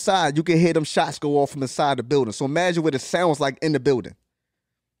you outside, you can hear them shots go off from inside the building. So imagine what it sounds like in the building.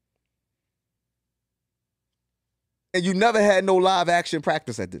 And you never had no live action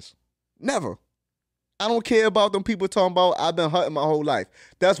practice at this. Never. I don't care about them people talking about I've been hunting my whole life.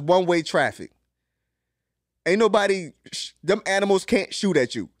 That's one-way traffic. Ain't nobody, them animals can't shoot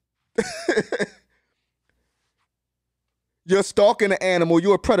at you. You're stalking an animal.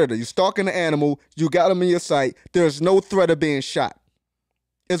 You're a predator. You're stalking an animal. You got them in your sight. There's no threat of being shot.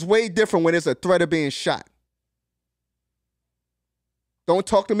 It's way different when it's a threat of being shot. Don't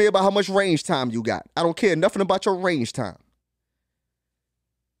talk to me about how much range time you got. I don't care nothing about your range time.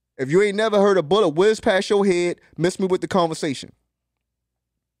 If you ain't never heard a bullet whiz past your head, miss me with the conversation.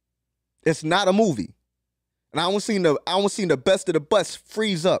 It's not a movie. And I don't seen the best of the best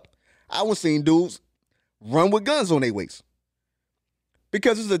freeze up. I was seen dudes run with guns on their waist.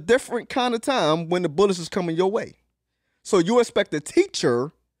 Because it's a different kind of time when the bullets is coming your way. So you expect the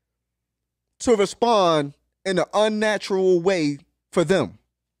teacher to respond in an unnatural way for them.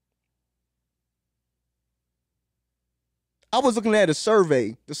 I was looking at a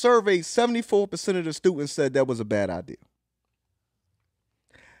survey. The survey, 74% of the students said that was a bad idea.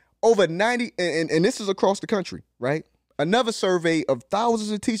 Over 90, and this is across the country, right? Another survey of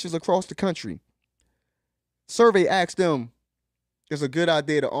thousands of teachers across the country. Survey asked them, it's a good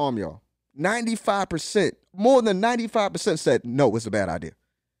idea to arm y'all. 95%, more than 95% said, no, it's a bad idea.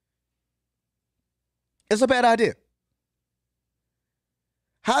 It's a bad idea.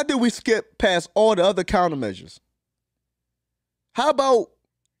 How do we skip past all the other countermeasures? How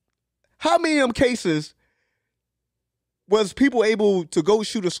many of them cases was people able to go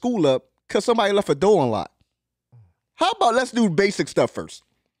shoot a school up because somebody left a door unlocked? How about let's do basic stuff first?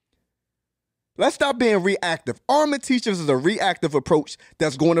 Let's stop being reactive. Arming teachers is a reactive approach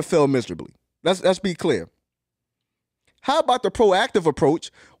that's going to fail miserably. Let's be clear. How about the proactive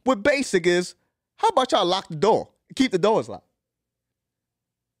approach? What basic is, how about y'all lock the door? Keep the doors locked.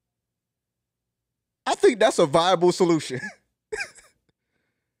 I think that's a viable solution.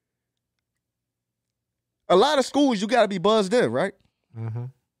 A lot of schools, you got to be buzzed in, right? Mm-hmm.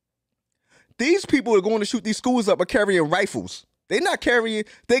 These people are going to shoot these schools up are carrying rifles. They got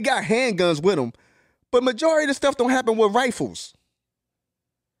handguns with them, but majority of the stuff don't happen with rifles.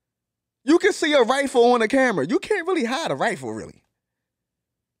 You can see a rifle on a camera. You can't really hide a rifle, really.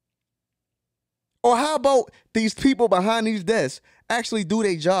 Or how about these people behind these desks actually do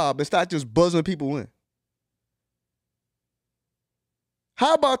their job and start just buzzing people in?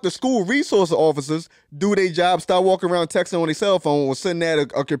 How about the school resource officers do their job, start walking around texting on their cell phone or sitting at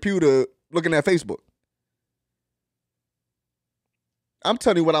a computer looking at Facebook? I'm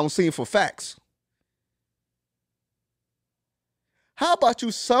telling you what I'm seeing for facts. How about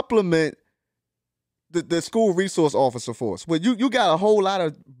you supplement the school resource officer force? Well, you got a whole lot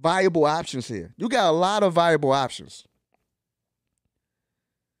of viable options here. You got a lot of viable options.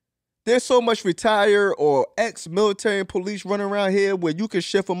 There's so much retired or ex-military and police running around here where you can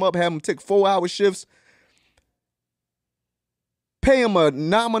shift them up, have them take 4-hour shifts, pay them a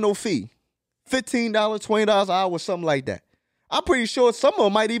nominal fee, $15, $20 an hour, something like that. I'm pretty sure some of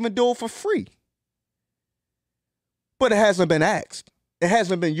them might even do it for free. But it hasn't been asked. It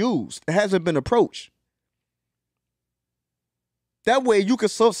hasn't been used. It hasn't been approached. That way you can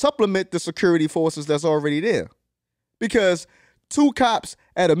supplement the security forces that's already there. Because 2 cops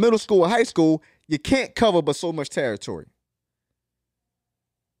at a middle school or high school, you can't cover but so much territory.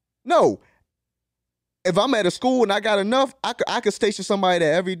 No. If I'm at a school and I got enough, I could station somebody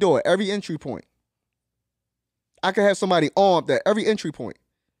at every door, every entry point. I could have somebody armed at every entry point.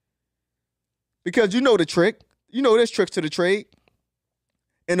 Because you know the trick. You know there's tricks to the trade.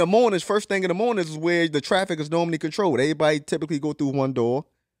 In the mornings, first thing in the mornings is where the traffic is normally controlled. Everybody typically go through one door,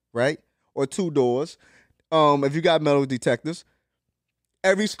 right? Or 2 doors. If you got metal detectors,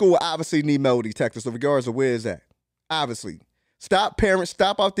 every school obviously need metal detectors, so regardless of where it's at. Obviously. Stop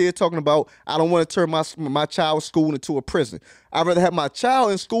out there talking about, I don't want to turn my child's school into a prison. I'd rather have my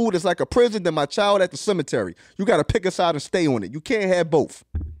child in school that's like a prison than my child at the cemetery. You got to pick a side and stay on it. You can't have both.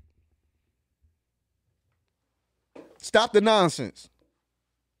 Stop the nonsense.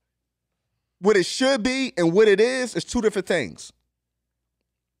 What it should be and what it is two different things.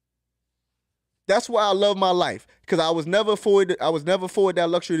 That's why I love my life, because I was never afforded that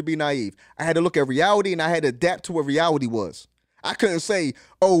luxury to be naive. I had to look at reality and I had to adapt to what reality was. I couldn't say,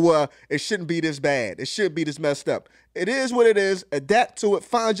 it shouldn't be this bad. It should be this messed up. It is what it is. Adapt to it.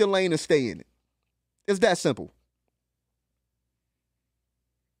 Find your lane and stay in it. It's that simple.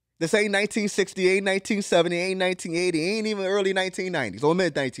 This ain't 1960, ain't 1970, ain't 1980, ain't even early 1990s or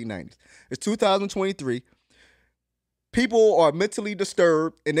mid 1990s. It's 2023. People are mentally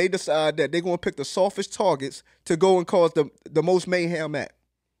disturbed and they decide that they're going to pick the softest targets to go and cause the most mayhem at.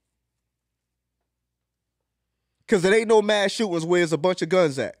 Because it ain't no mass shootings where there's a bunch of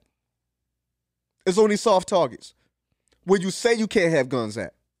guns at. It's only soft targets where you say you can't have guns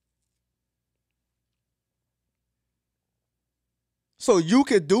at. So you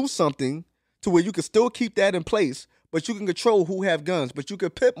could do something to where you can still keep that in place, but you can control who have guns, but you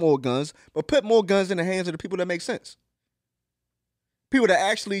could put more guns, but put more guns in the hands of the people that make sense. People that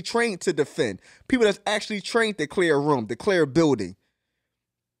actually trained to defend. People that's actually trained to clear a room, to clear a building.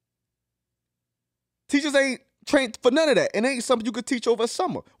 Teachers ain't trained for none of that. And it ain't something you could teach over a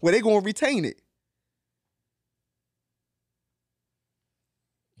summer where they going to retain it.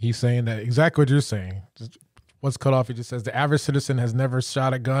 He's saying that exactly what you're saying. What's cut off, he just says the average citizen has never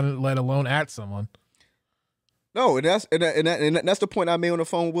shot a gun, let alone at someone. No, and that's the point I made on the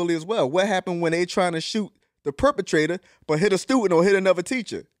phone with Willie as well. What happened when they trying to shoot the perpetrator, but hit a student or hit another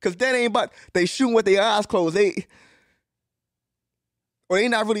teacher? Because that ain't about, they shooting with their eyes closed. They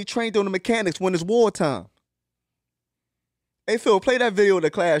not really trained on the mechanics when it's wartime. Hey, Phil, play that video of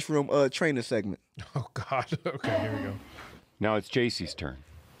the classroom training segment. Oh, God. Okay, here we go. Now it's JC's turn.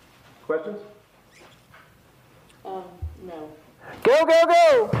 Questions? No. Go, go,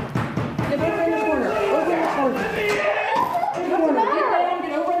 go! Get over in the corner. Over in the corner. Get down,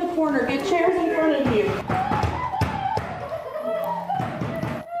 get over in the corner. Get chairs in front of you.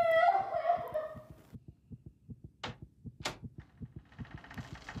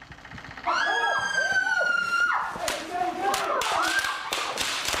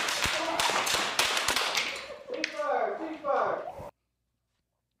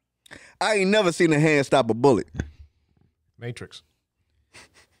 I ain't never seen a hand stop a bullet. Matrix.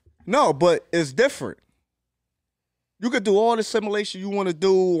 No, but it's different. You could do all the simulation you want to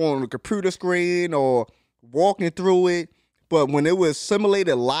do on a computer screen or walking through it, but when it was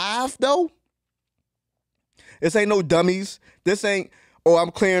simulated live, though, this ain't no dummies. This ain't,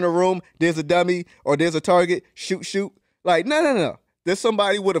 I'm clearing a room, there's a dummy, or there's a target, shoot. Like, no. There's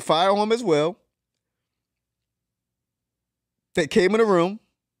somebody with a firearm as well. They came in the room,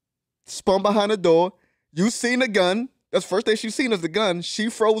 spun behind the door. You seen the gun. That's the first thing she seen is the gun. She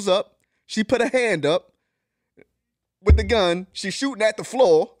froze up. She put a hand up with the gun. She's shooting at the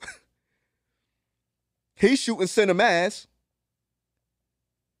floor. He's shooting center mass.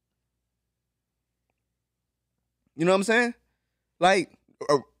 You know what I'm saying? Like,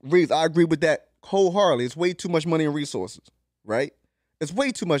 Reeves, I agree with that wholeheartedly. It's way too much money and resources, right? It's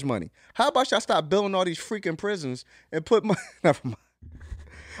way too much money. How about y'all stop building all these freaking prisons and put money? Never mind.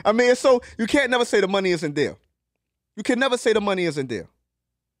 I mean, so you can't never say the money isn't there. You can never say the money isn't there.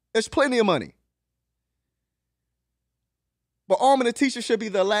 There's plenty of money. But arming the teacher should be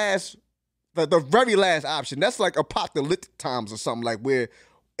the very last option. That's like apocalyptic times or something, like where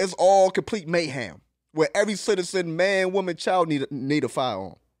it's all complete mayhem, where every citizen, man, woman, child need a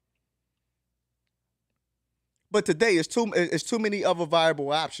firearm. But today, it's too many other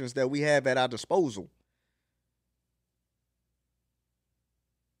viable options that we have at our disposal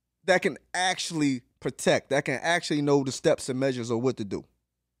that can actually protect, that can actually know the steps and measures of what to do.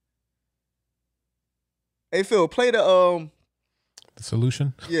 Hey, Phil, play the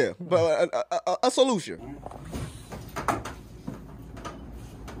solution? Yeah, but a solution.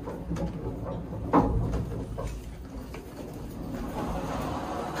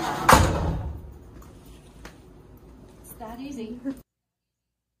 It's that easy.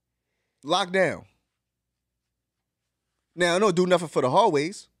 Lockdown. Now, I don't do nothing for the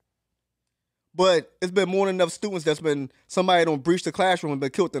hallways, but it's been more than enough students that's been, somebody don't breach the classroom and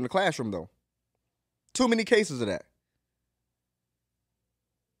been killed in the classroom, though. Too many cases of that.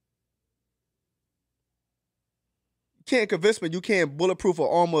 You can't convince me you can't bulletproof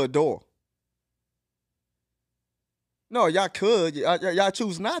or armor a door. No, y'all could. Y'all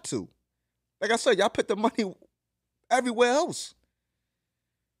choose not to. Like I said, y'all put the money everywhere else.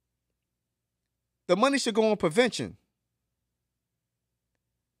 The money should go on prevention.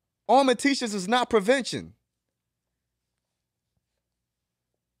 Arming teachers is not prevention.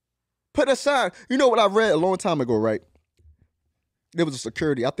 Put a sign. You know what I read a long time ago, right? There was a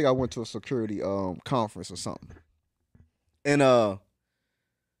security. I think I went to a security conference or something. And a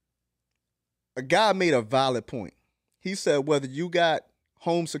guy made a valid point. He said whether you got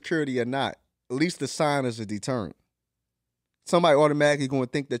home security or not, at least the sign is a deterrent. Somebody automatically going to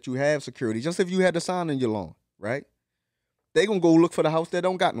think that you have security, just if you had the sign in your lawn, right? They going to go look for the house that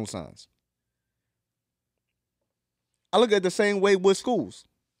don't got no signs. I look at it the same way with schools,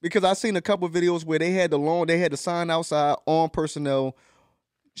 because I seen a couple of videos where they had the sign outside, armed personnel,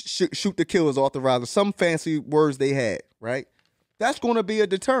 shoot to kill is authorized, some fancy words they had, right? That's going to be a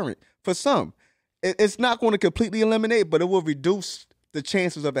deterrent for some. It's not going to completely eliminate, but it will reduce the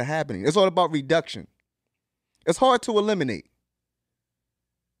chances of it happening. It's all about reduction. It's hard to eliminate.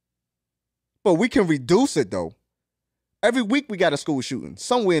 But we can reduce it, though. Every week we got a school shooting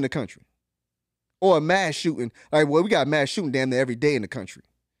somewhere in the country. Or a mass shooting. Like, well, we got mass shooting damn near every day in the country.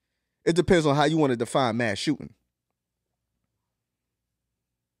 It depends on how you want to define mass shooting.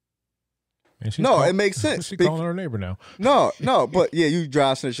 No, it makes sense. She's calling her neighbor now. No, but yeah, you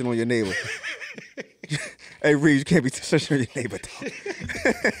drive snitching on your neighbor. Hey, Reed, you can't be snitching on your neighbor, dog.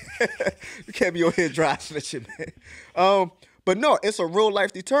 You can't be on here drive snitching, man. But no, it's a real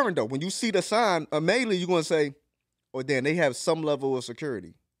life deterrent, though. When you see the sign, mainly you're going to say, oh, damn, they have some level of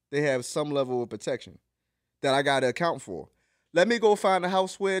security. They have some level of protection that I got to account for. Let me go find a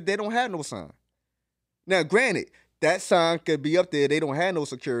house where they don't have no sign. Now, granted, that sign could be up there. They don't have no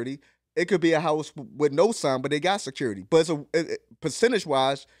security. It could be a house with no sign, but they got security. But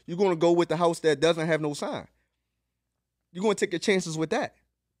percentage-wise, you're going to go with the house that doesn't have no sign. You're going to take your chances with that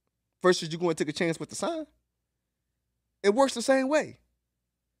versus you're going to take a chance with the sign. It works the same way.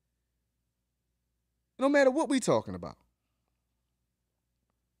 No matter what we're talking about.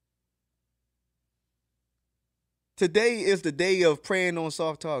 Today is the day of preying on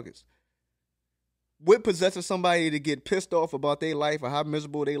soft targets. What possesses somebody to get pissed off about their life or how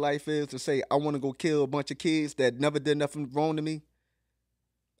miserable their life is to say, I want to go kill a bunch of kids that never did nothing wrong to me?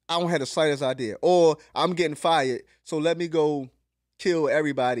 I don't have the slightest idea. Or I'm getting fired, so let me go kill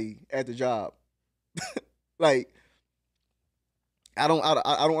everybody at the job. Like, I don't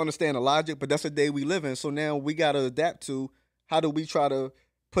understand the logic, but that's the day we live in. So now we got to adapt to how do we try to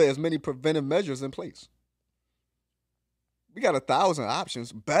put as many preventive measures in place. We got 1,000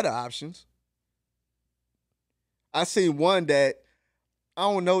 options, better options. I seen one that, I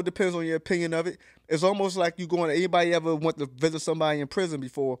don't know, depends on your opinion of it. It's almost like you going to, anybody ever went to visit somebody in prison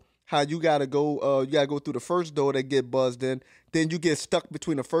before, how you gotta go through the first door that get buzzed in, then you get stuck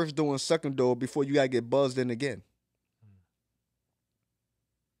between the first door and second door before you gotta get buzzed in again.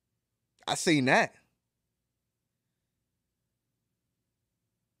 I seen that.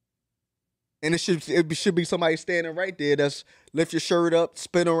 And it should be somebody standing right there that's lift your shirt up,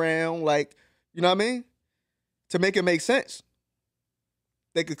 spin around, like, you know what I mean? To make it make sense.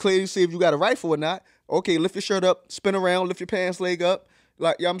 They could clearly see if you got a rifle or not. Okay, lift your shirt up, spin around, lift your pants leg up.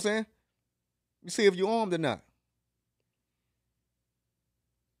 Like, you know what I'm saying? You see if you're armed or not.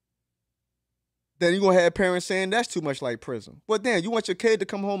 Then you're going to have parents saying that's too much like prison. Well, damn, you want your kid to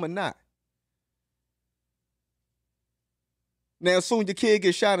come home or not? Now, as soon as your kid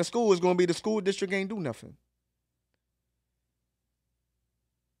gets shot in school, it's going to be the school district ain't do nothing.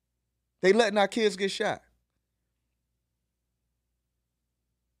 They letting our kids get shot.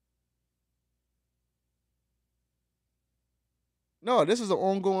 No, this is an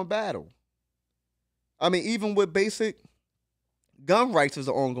ongoing battle. I mean, even with basic gun rights is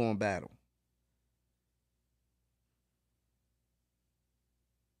an ongoing battle.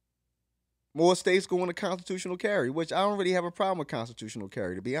 More states going to constitutional carry, which I don't really have a problem with constitutional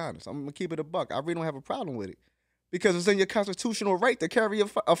carry, to be honest. I'm going to keep it a buck. I really don't have a problem with it. Because it's in your constitutional right to carry to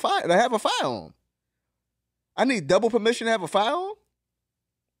have a firearm. I need double permission to have a firearm?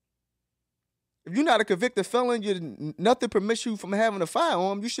 If you're not a convicted felon, nothing permits you from having a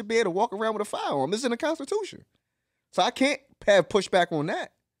firearm, you should be able to walk around with a firearm. It's in the Constitution. So I can't have pushback on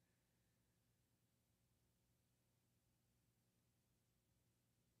that.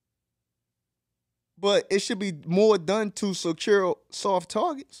 But it should be more done to secure soft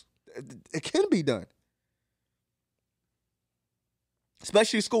targets. It can be done.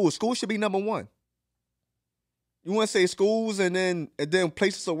 Especially schools. Schools should be number one. You want to say schools and then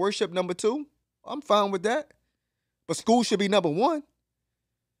places of worship number two? I'm fine with that. But school should be number one.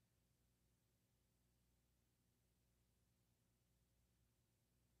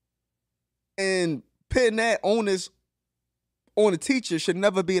 And putting that onus on the teacher should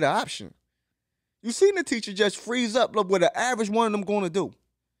never be the option. You seen the teacher just freeze up like what an average one of them going to do.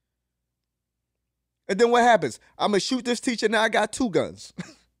 And then what happens? I'm going to shoot this teacher, now I got 2 guns.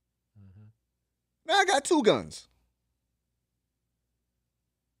 Now I got 2 guns.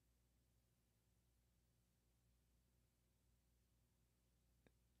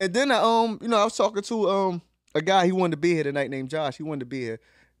 And then I was talking to a guy, he wanted to be here tonight named Josh. He wanted to be here,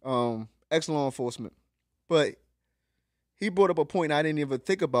 ex-law enforcement. But he brought up a point I didn't even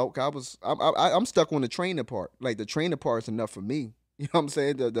think about. Cause I'm stuck on the training part. Like the training part is enough for me. You know what I'm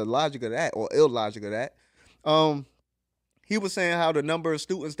saying? The logic of that or illogic of that. He was saying how the number of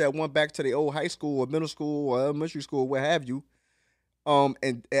students that went back to the old high school or middle school or elementary school, what have you, and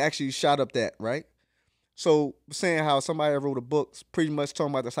it actually shot up that, right? So saying how somebody wrote a book pretty much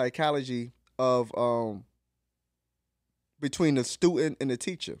talking about the psychology of between the student and the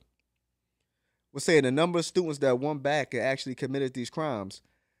teacher. Was saying the number of students that went back and actually committed these crimes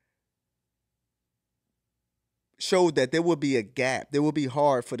showed that there would be a gap. There would be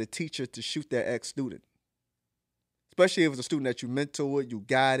hard for the teacher to shoot their ex-student. Especially if it's a student that you mentored, you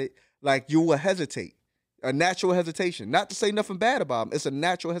guided, like you will hesitate. A natural hesitation. Not to say nothing bad about them. It's a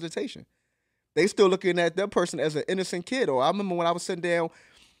natural hesitation. They still looking at that person as an innocent kid. Or I remember when I was sitting down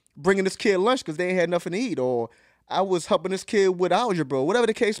bringing this kid lunch because they ain't had nothing to eat. Or I was helping this kid with algebra, whatever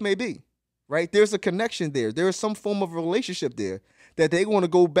the case may be. Right? There's a connection there. There is some form of relationship there that they're going to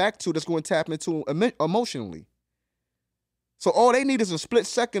go back to that's going to tap into emotionally. So all they need is a split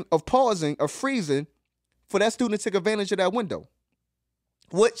second of pausing or freezing for that student to take advantage of that window.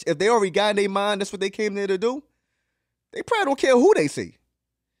 Which, if they already got in their mind, that's what they came there to do, they probably don't care who they see.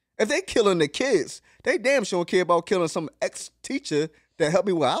 If they killing the kids, they damn sure don't care about killing some ex-teacher that helped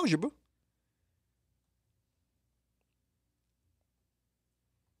me with algebra.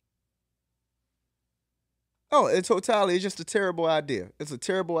 Oh, in totality, it's just a terrible idea. It's a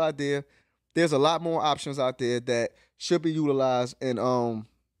terrible idea. There's a lot more options out there that should be utilized and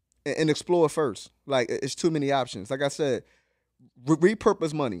explored first. Like, it's too many options. Like I said,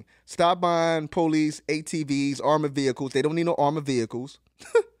 repurpose money. Stop buying police, ATVs, armored vehicles. They don't need no armored vehicles.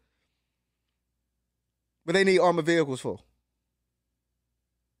 But they need armored vehicles for.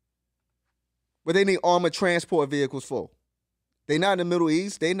 But they need armored transport vehicles for. They not in the Middle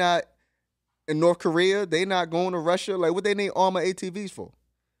East. They not in North Korea. They not going to Russia. Like, what they need armored ATVs for?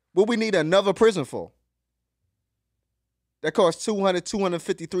 What we need another prison for? That costs $200,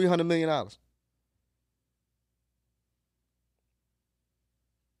 $250, $300 million.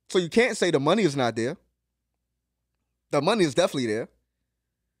 So you can't say the money is not there. The money is definitely there.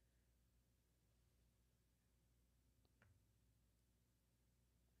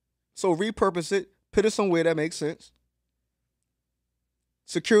 So repurpose it, put it somewhere that makes sense.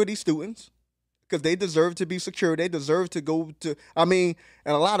 Security students, because they deserve to be secure. They deserve to go to, in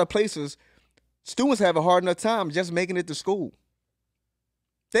a lot of places, students have a hard enough time just making it to school.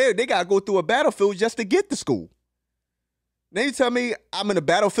 They got to go through a battlefield just to get to school. Now you tell me I'm in a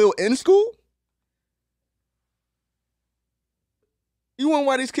battlefield in school? You wonder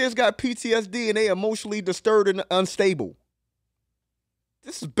why these kids got PTSD and they emotionally disturbed and unstable?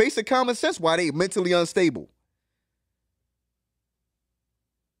 This is basic common sense why they mentally unstable.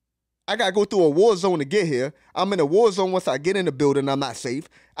 I got to go through a war zone to get here. I'm in a war zone once I get in the building. I'm not safe.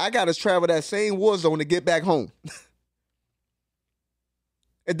 I got to travel that same war zone to get back home.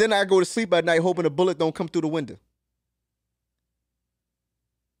 And then I go to sleep at night hoping a bullet don't come through the window.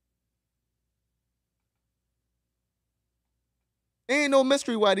 Ain't no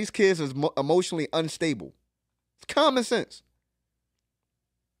mystery why these kids is emotionally unstable. It's common sense.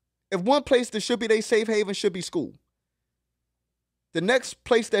 If one place that should be their safe haven should be school. The next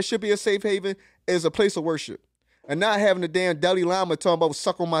place that should be a safe haven is a place of worship. And not having the damn Dalai Lama talking about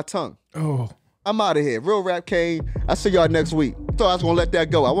suck on my tongue. Oh. I'm out of here. Real Rap Kane. I'll see y'all next week. Thought I was going to let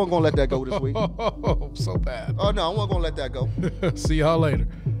that go. I wasn't going to let that go this week. Oh, so bad. Oh, no, I wasn't going to let that go. See y'all later.